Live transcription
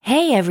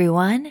Hey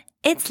everyone,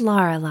 it's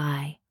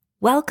Lorelei.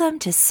 Welcome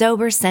to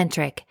Sober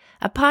Centric,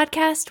 a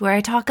podcast where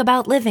I talk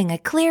about living a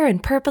clear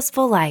and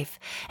purposeful life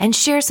and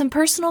share some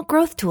personal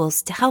growth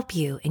tools to help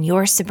you in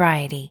your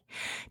sobriety.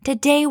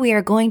 Today we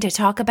are going to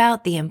talk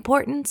about the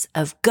importance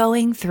of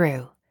going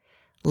through.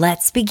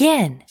 Let's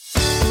begin.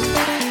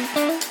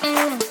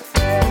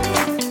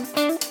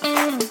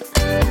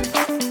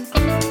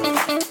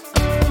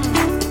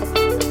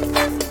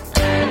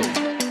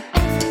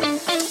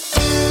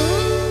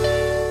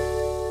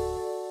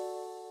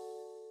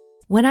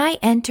 When I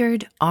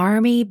entered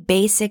Army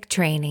basic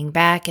training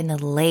back in the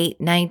late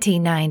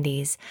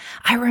 1990s,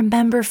 I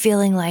remember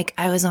feeling like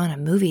I was on a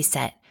movie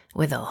set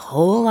with a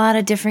whole lot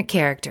of different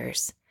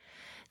characters.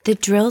 The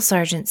drill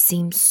sergeants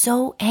seemed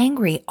so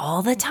angry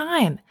all the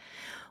time.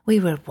 We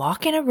would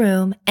walk in a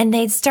room and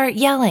they'd start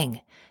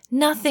yelling.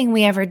 Nothing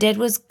we ever did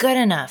was good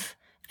enough.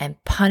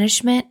 And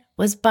punishment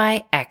was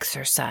by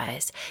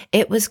exercise.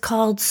 It was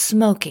called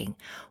smoking.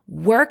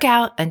 Work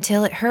out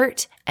until it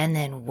hurt and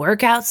then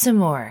work out some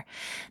more.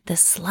 The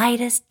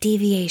slightest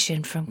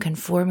deviation from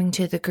conforming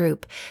to the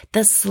group,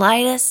 the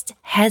slightest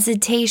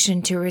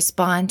hesitation to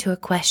respond to a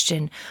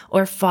question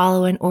or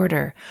follow an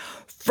order.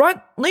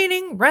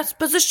 Front-leaning, rest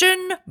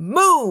position,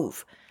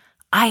 move!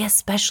 I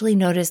especially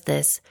noticed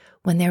this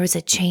when there was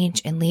a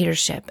change in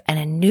leadership and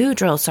a new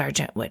drill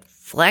sergeant would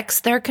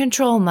flex their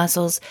control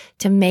muscles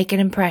to make an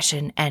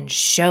impression and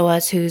show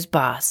us who's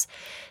boss.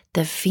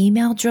 The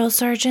female drill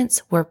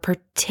sergeants were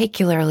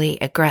particularly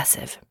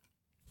aggressive.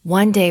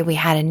 One day we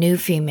had a new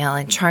female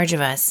in charge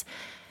of us,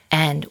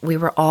 and we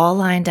were all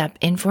lined up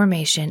in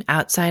formation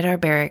outside our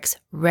barracks,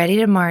 ready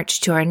to march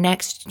to our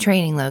next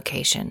training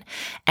location.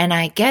 And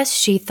I guess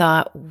she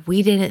thought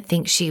we didn't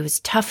think she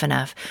was tough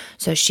enough,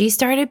 so she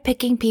started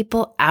picking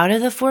people out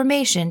of the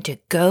formation to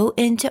go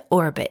into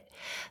orbit.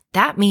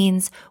 That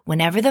means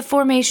whenever the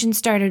formation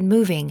started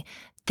moving,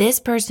 this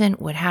person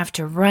would have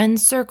to run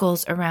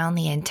circles around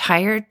the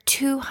entire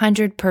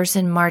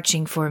 200-person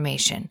marching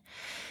formation.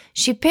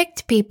 She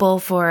picked people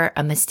for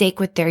a mistake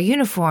with their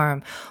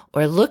uniform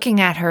or looking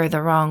at her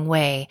the wrong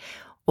way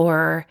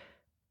or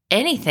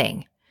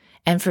anything.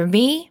 And for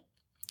me,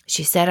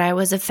 she said I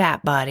was a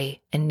fat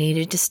body and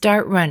needed to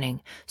start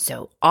running.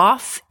 So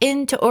off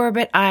into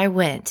orbit I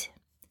went.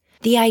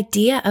 The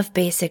idea of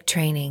basic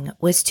training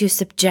was to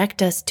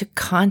subject us to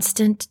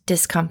constant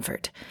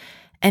discomfort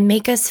and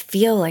make us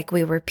feel like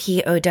we were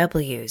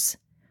POWs.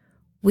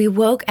 We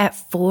woke at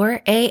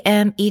 4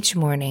 a.m. each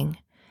morning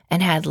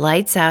and had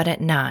lights out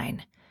at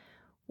 9,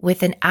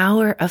 with an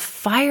hour of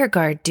fire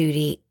guard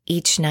duty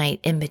each night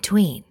in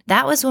between.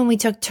 That was when we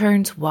took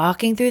turns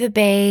walking through the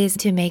bays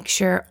to make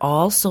sure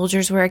all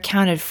soldiers were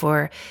accounted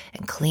for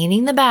and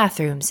cleaning the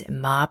bathrooms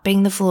and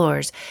mopping the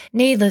floors.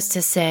 Needless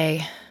to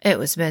say, it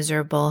was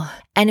miserable.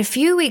 And a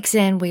few weeks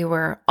in, we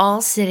were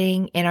all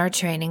sitting in our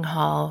training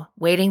hall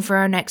waiting for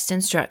our next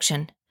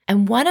instruction.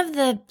 And one of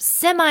the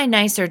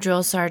semi-nicer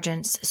drill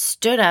sergeants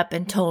stood up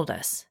and told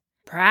us,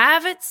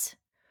 "Privates,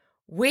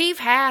 we've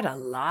had a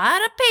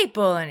lot of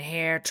people in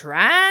here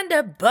trying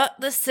to buck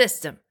the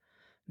system,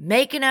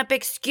 making up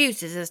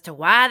excuses as to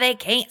why they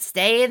can't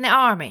stay in the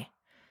Army.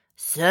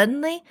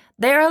 Suddenly,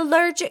 they're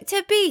allergic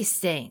to bee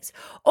stings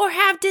or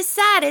have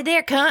decided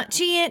they're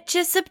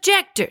conscientious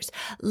objectors.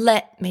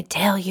 Let me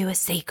tell you a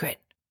secret.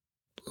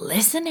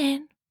 Listen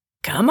in.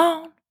 Come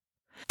on.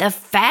 The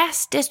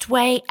fastest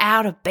way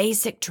out of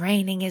basic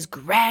training is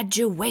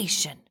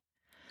graduation.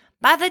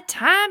 By the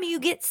time you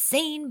get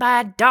seen by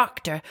a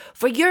doctor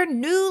for your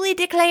newly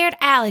declared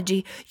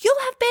allergy,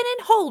 you'll have been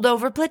in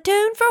holdover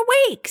platoon for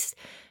weeks.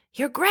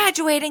 Your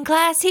graduating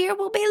class here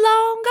will be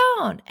long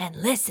gone. And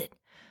listen,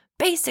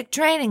 basic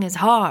training is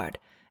hard.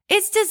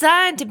 It's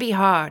designed to be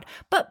hard.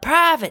 But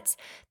privates,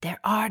 there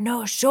are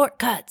no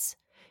shortcuts.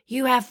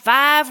 You have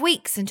 5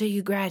 weeks until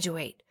you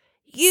graduate.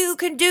 You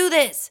can do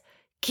this.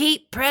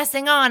 Keep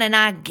pressing on, and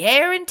I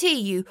guarantee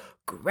you,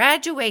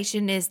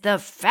 graduation is the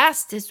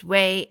fastest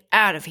way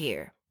out of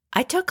here."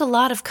 I took a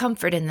lot of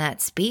comfort in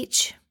that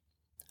speech.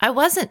 I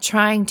wasn't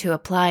trying to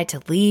apply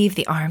to leave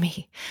the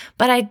Army,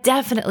 but I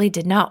definitely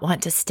did not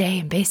want to stay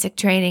in basic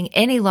training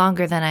any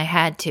longer than I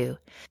had to.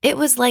 It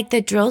was like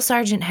the drill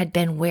sergeant had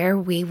been where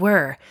we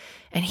were,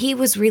 and he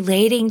was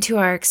relating to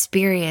our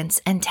experience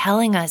and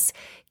telling us,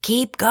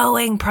 "Keep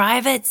going,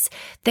 privates.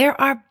 There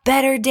are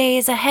better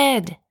days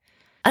ahead."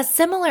 A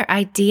similar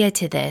idea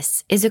to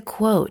this is a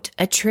quote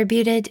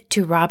attributed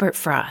to Robert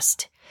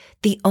Frost: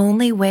 "The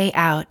only way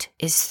out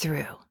is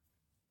through."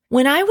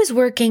 When I was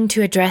working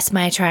to address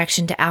my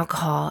attraction to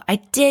alcohol, I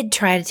did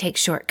try to take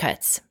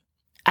shortcuts.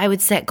 I would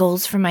set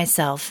goals for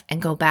myself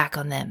and go back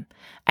on them.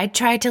 I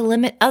tried to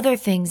limit other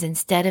things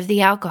instead of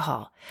the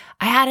alcohol.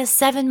 I had a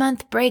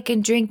 7-month break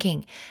in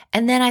drinking,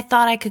 and then I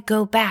thought I could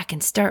go back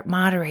and start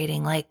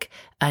moderating like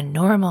a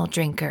normal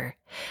drinker.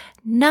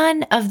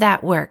 None of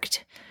that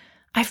worked.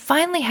 I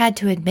finally had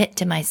to admit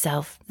to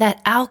myself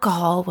that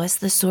alcohol was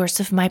the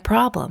source of my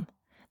problem,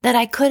 that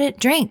I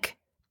couldn't drink,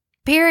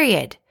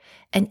 period.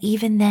 And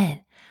even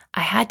then,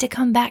 I had to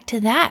come back to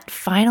that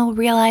final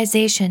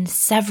realization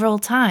several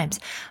times.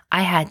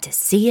 I had to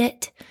see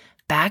it,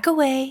 back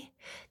away,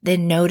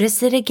 then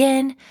notice it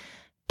again,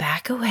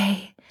 back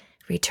away,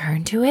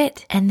 return to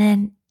it, and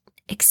then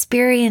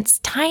experience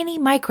tiny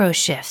micro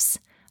shifts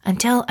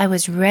until I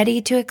was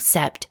ready to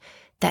accept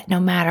that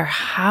no matter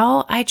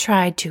how I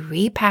tried to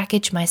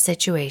repackage my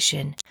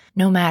situation,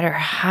 no matter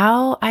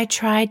how I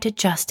tried to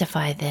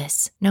justify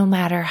this, no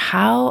matter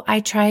how I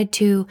tried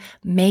to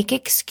make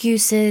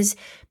excuses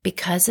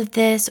because of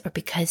this or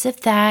because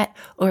of that,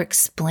 or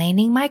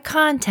explaining my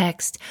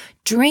context,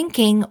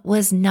 drinking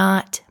was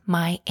not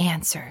my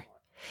answer.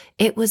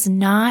 It was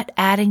not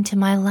adding to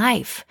my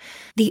life.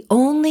 The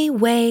only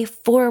way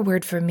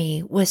forward for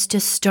me was to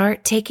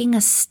start taking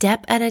a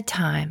step at a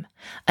time,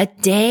 a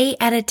day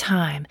at a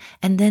time,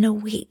 and then a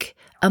week,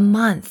 a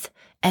month,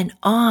 and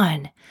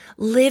on,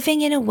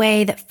 living in a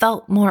way that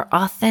felt more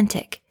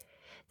authentic.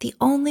 The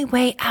only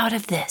way out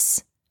of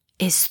this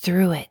is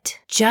through it.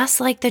 Just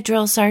like the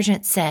drill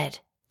sergeant said,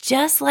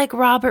 just like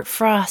Robert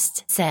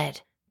Frost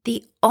said,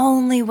 the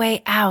only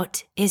way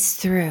out is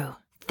through.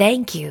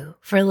 Thank you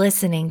for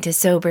listening to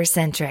Sober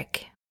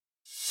Centric.